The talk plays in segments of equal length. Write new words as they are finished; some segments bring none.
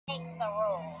Makes the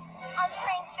rules. On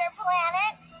Prankster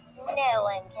Planet, no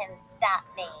one can stop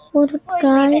me. What up, Would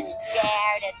guys? you even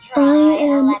dare to I try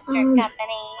am Electric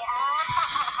Company?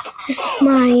 this is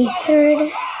my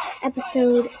third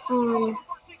episode on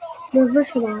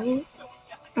Reversible,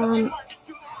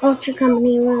 Ultra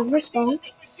Company Reversible,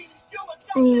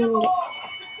 and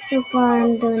so far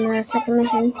I'm doing the second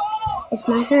mission. It's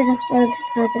my third episode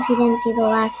because if you didn't see the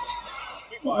last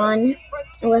one,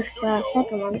 it was the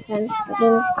second one since the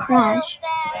game crashed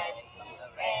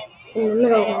in the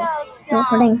middle of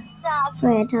recording, so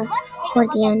I had to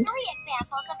record the end. Three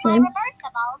examples of my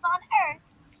reversibles on Earth.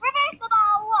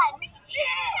 Reversible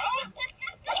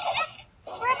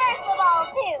 1. Reversible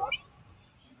 2.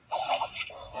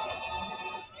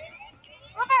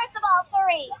 Reversible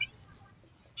 3.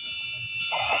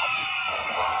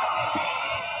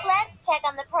 Let's check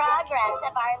on the progress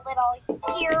of our little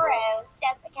heroes,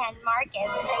 Jessica and Marcus,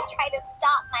 as they try to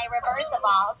stop my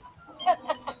reversibles.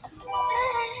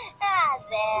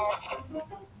 That's it.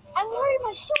 I'm worried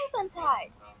my shoe's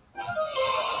untied.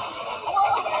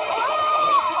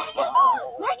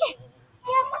 Marcus!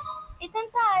 Yep, it's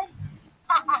untied.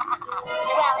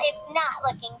 Well, it's not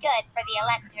looking good for the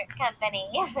Electric Company.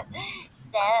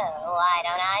 So, why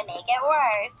don't I make it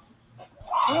worse?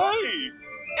 Hey!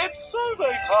 It's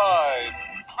survey time!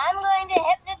 I'm going to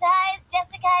hypnotize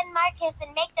Jessica and Marcus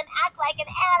and make them act like an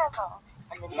animal.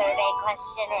 And the survey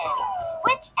question is,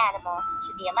 which animal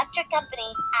should the Electric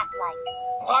Company act like?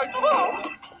 I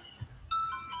vote!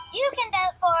 You can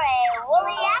vote for a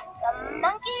woolly yak, a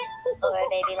monkey, or a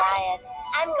baby lion.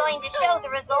 I'm going to show the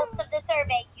results of the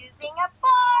survey using a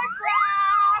bar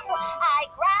graph. I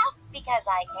graph because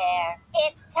I care.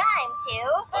 It's time to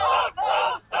vote.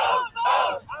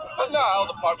 And now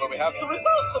the part where we have the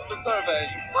results of the survey.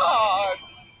 Time!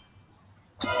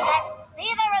 Let's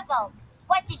see the results.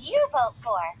 What did you vote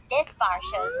for? This bar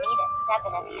shows me that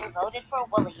 7 of you voted for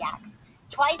woolly yaks.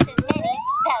 Twice as many,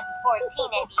 that's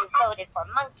 14 of you voted for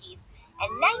monkeys,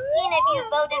 and 19 of you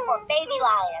voted for baby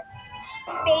lions.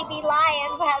 Baby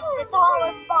lions has the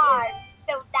tallest bar,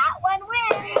 so that one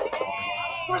wins.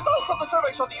 The results of the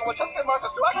survey show that you were Jessica and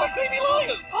Marcus to act like baby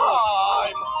lions.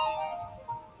 Time!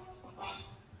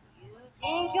 You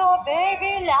think you're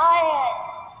baby lions.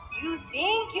 You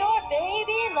think you're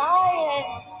baby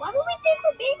lions. Why would we think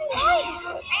we're baby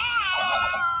lions?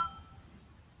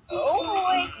 Oh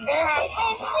boy,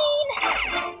 Francine!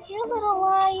 You little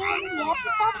lion, you have to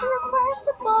stop the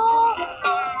reversible.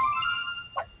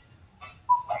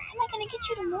 How am I going to get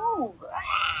you to move?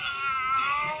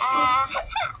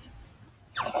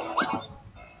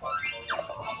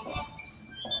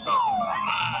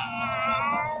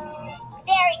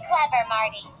 Very clever,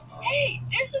 Marty. Hey,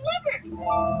 there's a leopard.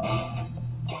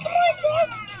 Come on,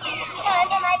 Jess. Time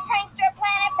for my Prankster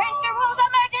Planet Prankster Rules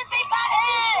emergency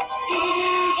button.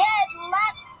 Good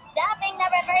luck stopping the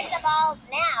reversibles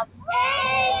now.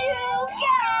 Hey, you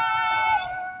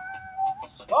guys!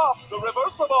 Stop the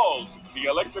reversibles! The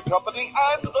Electric Company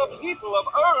and the people of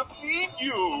Earth need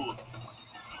you!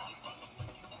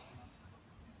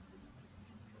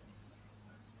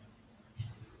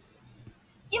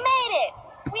 You made it!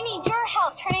 We need your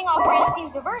help turning off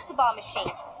Francine's reversible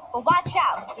machine. But watch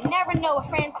out. You never know what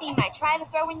Francine might try to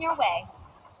throw in your way.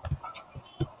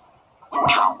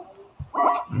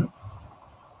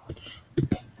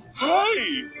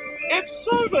 Hey! It's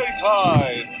survey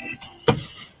time!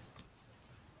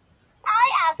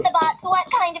 I asked the bots what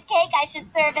kind of cake I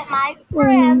should serve at my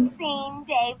Francine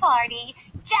Day party.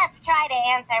 Just try to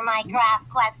answer my graph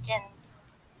questions.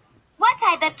 What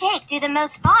type of cake do the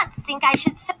most bots think I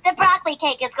should serve? The broccoli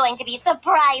cake is going to be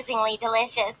surprisingly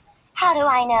delicious. How do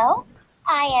I know?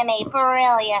 I am a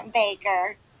brilliant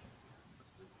baker.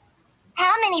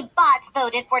 How many bots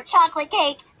voted for chocolate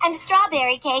cake and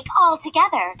strawberry cake all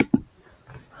together?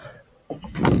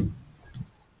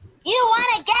 You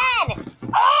won again!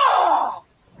 Oh!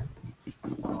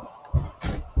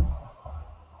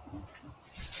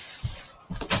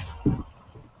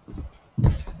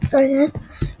 Sorry guys,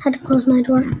 had to close my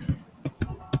door.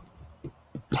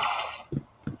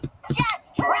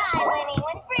 Just try winning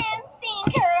when Francine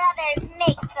Carruthers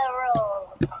makes the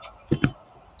rules.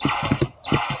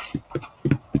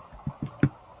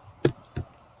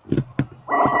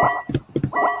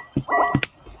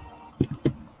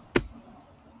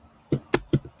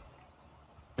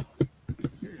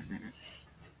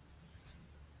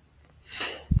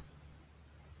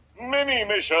 Mini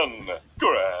mission!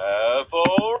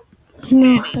 Grapple! You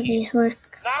know how these work.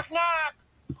 Knock, knock.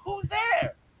 Who's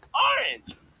there?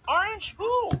 Orange. Orange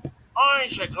who?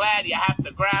 Orange, you're glad you have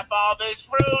to grab all this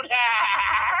fruit?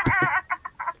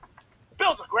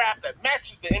 Build a graph that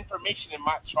matches the information in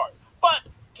my chart. But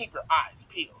keep your eyes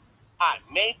peeled. I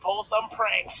may pull some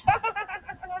pranks.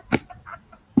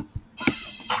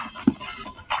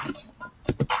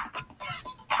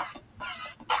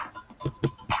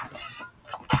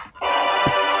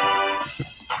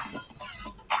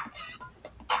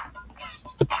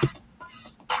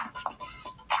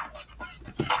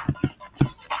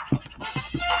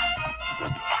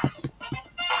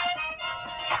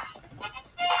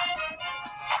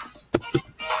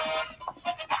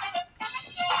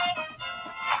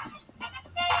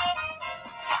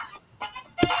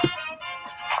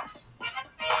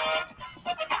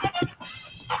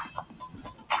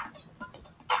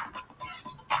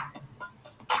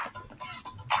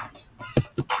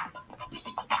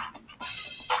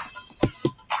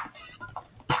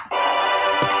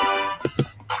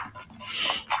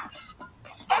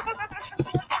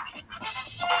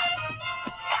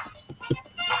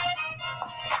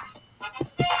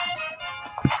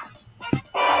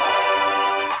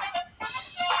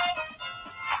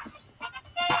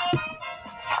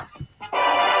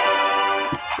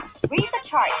 Read the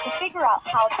chart to figure out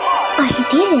how tall I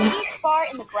did it. each bar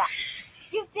in the graph.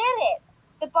 You did it!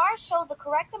 The bars show the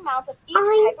correct amount of each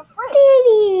I type of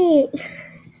fruit. did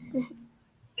it.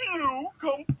 You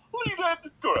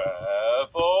completed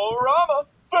Graph-O-Rama.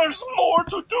 There's more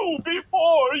to do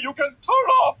before you can turn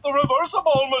off the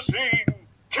reversible machine.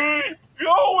 Keep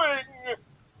going.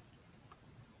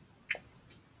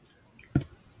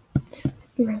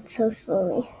 Not so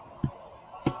slowly.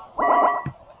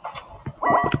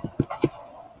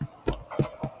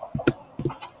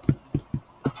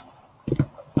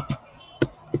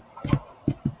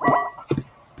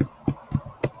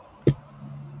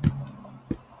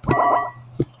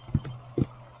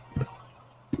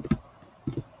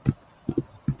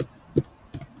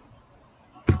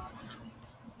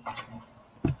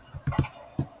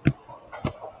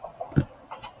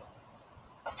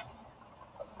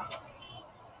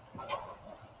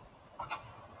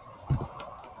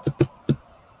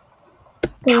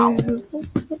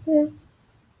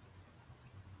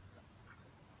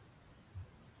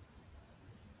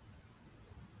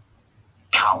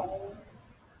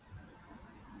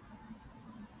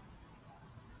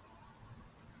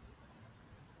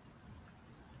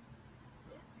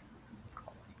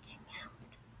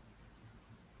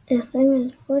 The thing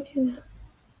is glitching out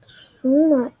so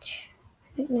much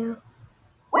right now.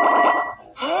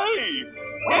 Hey,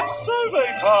 it's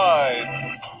survey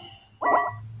time.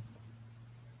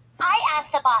 I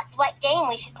asked the bots what game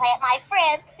we should play at my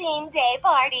Francine Day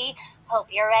party. Hope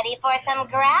you're ready for some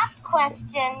graph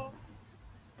questions.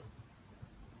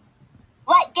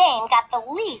 What game got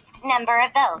the least number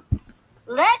of votes?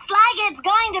 Looks like it's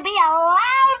going to be a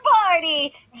loud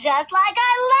party, just like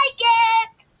I like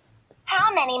it.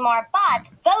 How many more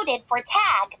bots voted for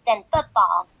tag than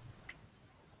football?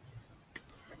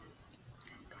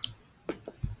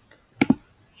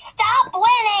 Stop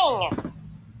winning!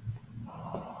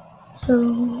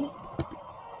 So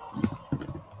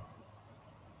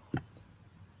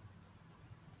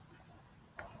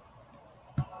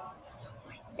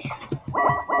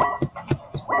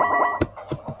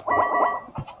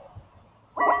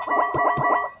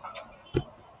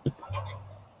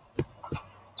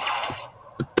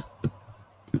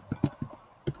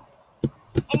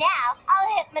And now,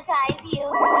 I'll hypnotize you.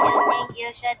 You think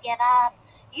you should give up.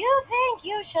 You think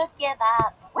you should give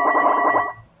up.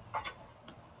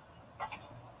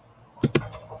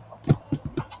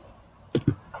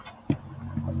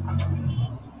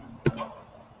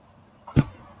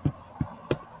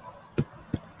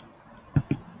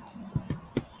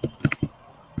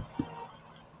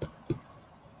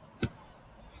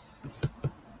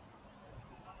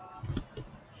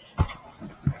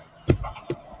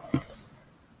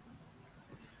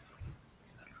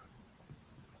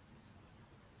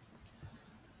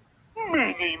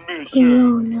 Mini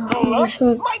mission. no, Hello? this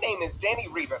one. My name is Danny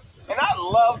Rivas, and I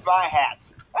love my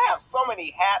hats. I have so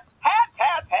many hats.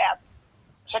 Hats.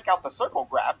 Check out the circle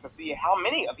graph to see how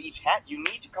many of each hat you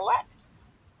need to collect.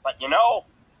 But you know,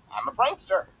 I'm a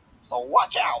prankster, so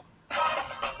watch out.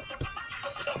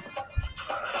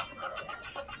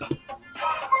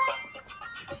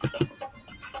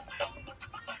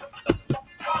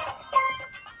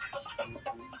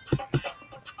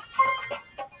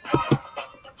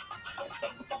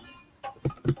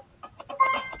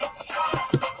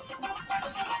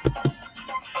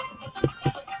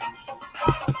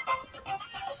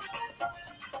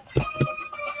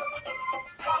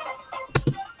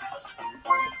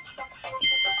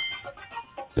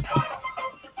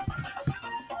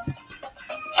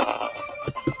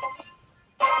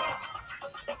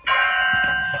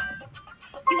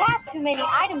 have too many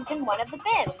items in one of the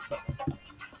bins.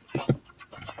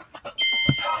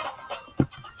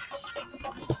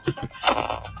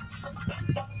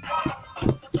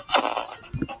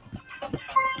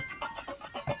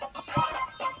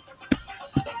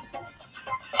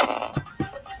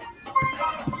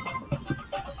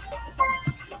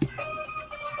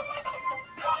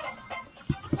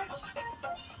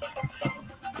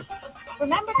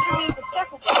 Remember to read the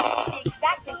circle graph to see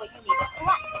exactly what you need to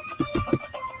collect.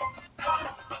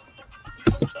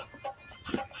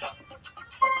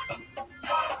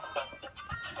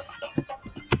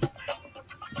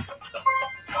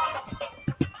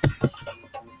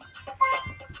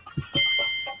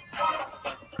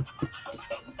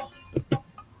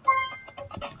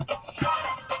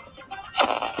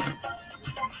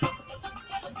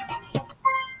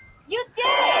 You did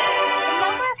it! The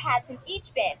number of hats in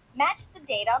each bin matches the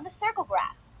data on the circle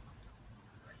graph.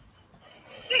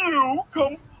 You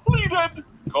completed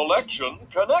collection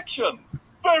connection.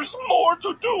 There's more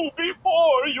to do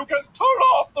before you can turn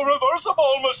off the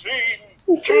reversible machine.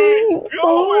 Keep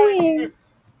going.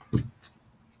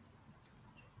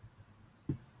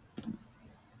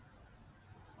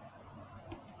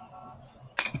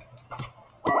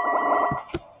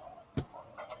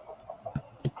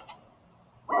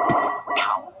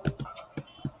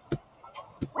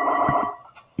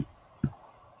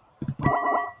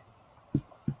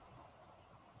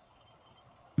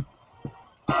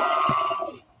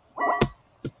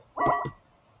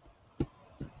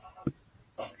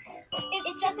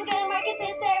 It's Jessica and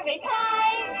Marcus's survey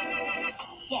time!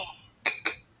 Yeah.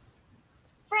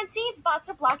 Francine's bots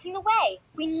are blocking the way.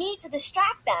 We need to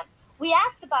distract them. We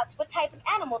asked the bots what type of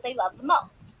animal they love the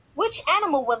most. Which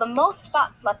animal will the most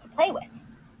bots love to play with?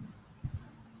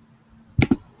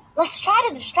 Let's try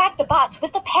to distract the bots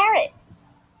with the parrot.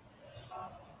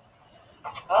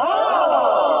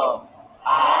 Oh!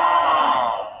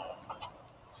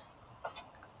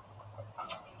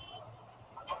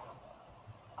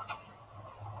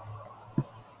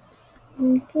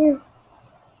 Thank you.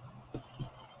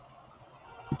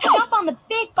 Jump on the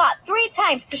big bot 3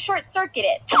 times to short circuit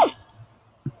it. Turned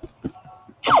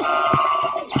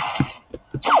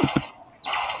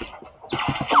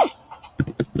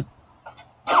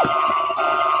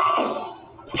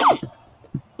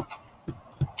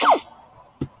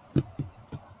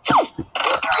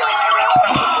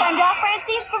off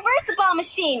Francine's reversible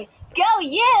machine. Go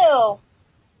you!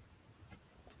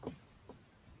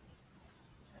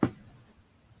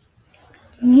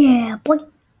 Yeah, boy.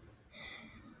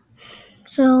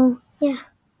 So, yeah.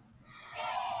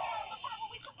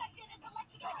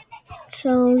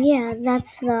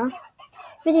 That's the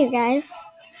video, guys.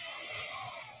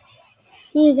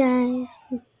 See you guys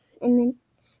in the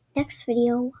next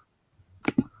video.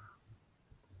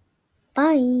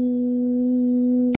 Bye.